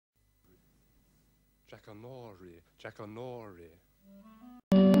Jackanory, Jackanory.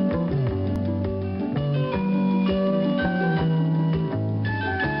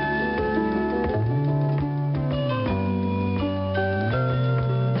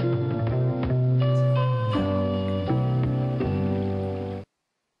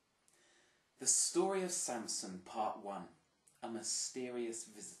 The Story of Samson, Part 1. A Mysterious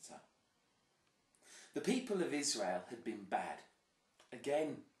Visitor. The people of Israel had been bad.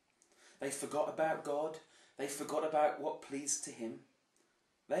 Again, they forgot about God. They forgot about what pleased to him.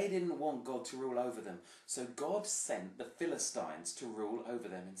 They didn't want God to rule over them, so God sent the Philistines to rule over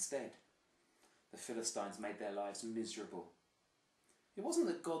them instead. The Philistines made their lives miserable. It wasn't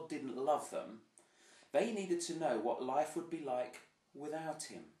that God didn't love them. They needed to know what life would be like without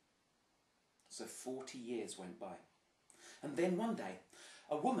him. So 40 years went by. And then one day,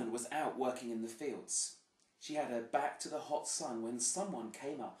 a woman was out working in the fields. She had her back to the hot sun when someone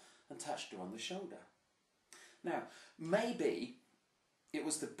came up and touched her on the shoulder. Now, maybe it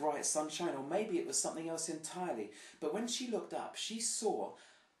was the bright sunshine, or maybe it was something else entirely, but when she looked up, she saw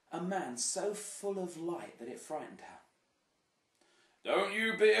a man so full of light that it frightened her. "Don't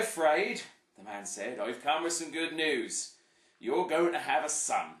you be afraid," the man said. "I've come with some good news. You're going to have a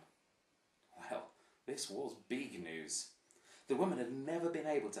son." Well, this was big news. The woman had never been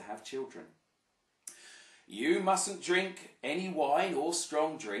able to have children. "You mustn't drink any wine or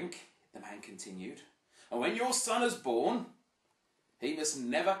strong drink," the man continued. "And when your son is born, he must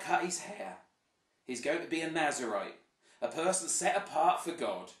never cut his hair. He's going to be a Nazarite, a person set apart for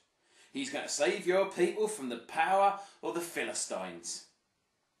God. He's going to save your people from the power of the Philistines."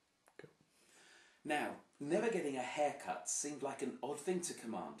 Now, never getting a haircut seemed like an odd thing to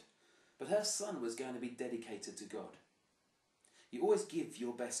command, but her son was going to be dedicated to God. You always give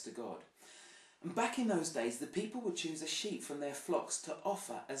your best to God. And back in those days, the people would choose a sheep from their flocks to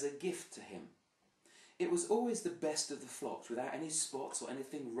offer as a gift to him. It was always the best of the flocks, without any spots or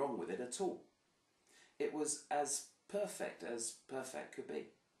anything wrong with it at all. It was as perfect could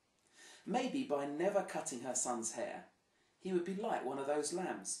be. Maybe by never cutting her son's hair, he would be like one of those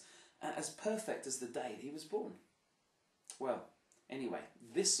lambs, and as perfect as the day he was born. Well, anyway,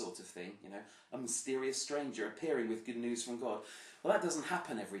 this sort of thing, a mysterious stranger appearing with good news from God, well, that doesn't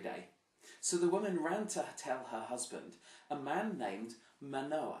happen every day. So the woman ran to tell her husband, a man named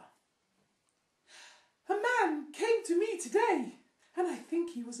Manoah. "A man came to me today, and I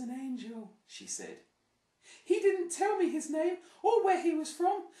think he was an angel," she said. "He didn't tell me his name or where he was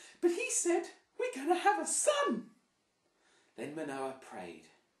from, but he said, 'We're going to have a son.'" Then Manoah prayed,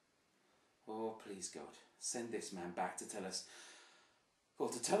 "Oh, please God, send this man back to tell us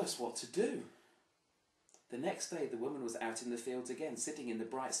what to do." The next day the woman was out in the fields again, sitting in the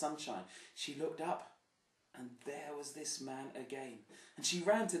bright sunshine. She looked up, and there was this man again. And she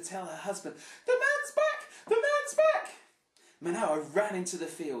ran to tell her husband, "The man's back! The man's back!" Manoah ran into the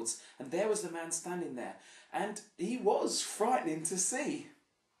fields, and there was the man standing there, and he was frightening to see.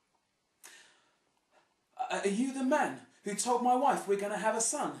 "Are you the man who told my wife we're going to have a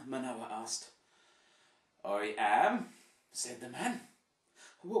son?" Manoah asked. "I am," said the man.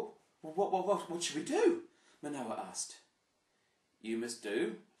 What should we do?" Manoah asked. "You must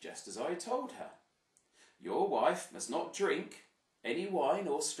do just as I told her. Your wife must not drink any wine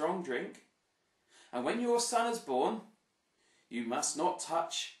or strong drink, and when your son is born, you must not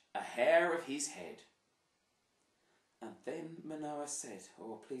touch a hair of his head." And then Manoah said,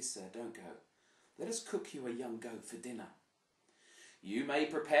 "Oh, please, sir, don't go. Let us cook you a young goat for dinner. You may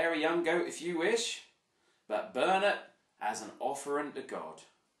prepare a young goat if you wish, but burn it as an offering to God."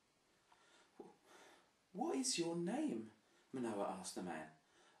 "What is your name?" Manoah asked the man.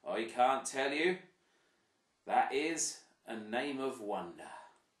 "I can't tell you. That is a name of wonder."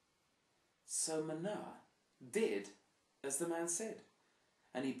 So Manoah did as the man said,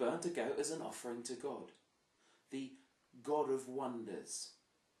 and he burnt a goat as an offering to God, the God of wonders.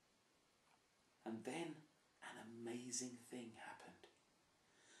 And then an amazing thing happened.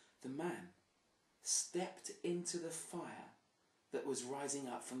 The man stepped into the fire that was rising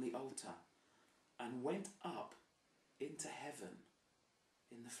up from the altar and went up into heaven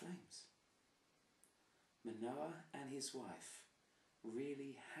in the flames. Manoah and his wife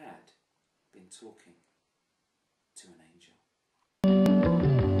really had been talking to an angel.